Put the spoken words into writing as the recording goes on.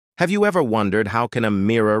Have you ever wondered how can a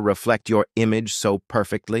mirror reflect your image so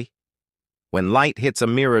perfectly? When light hits a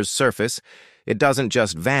mirror's surface, it doesn't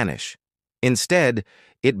just vanish. Instead,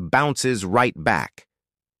 it bounces right back.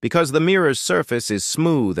 Because the mirror's surface is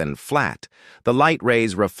smooth and flat, the light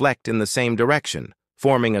rays reflect in the same direction,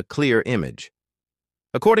 forming a clear image.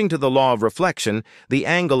 According to the law of reflection, the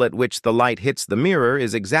angle at which the light hits the mirror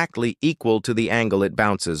is exactly equal to the angle it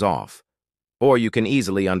bounces off. Or you can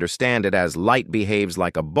easily understand it as light behaves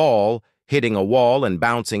like a ball, hitting a wall and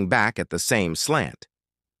bouncing back at the same slant.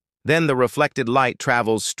 Then the reflected light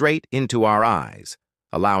travels straight into our eyes,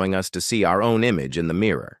 allowing us to see our own image in the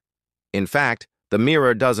mirror. In fact, the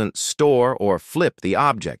mirror doesn't store or flip the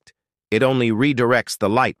object. It only redirects the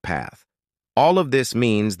light path. All of this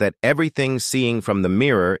means that everything seeing from the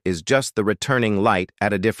mirror is just the returning light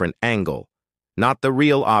at a different angle, not the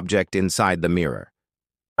real object inside the mirror.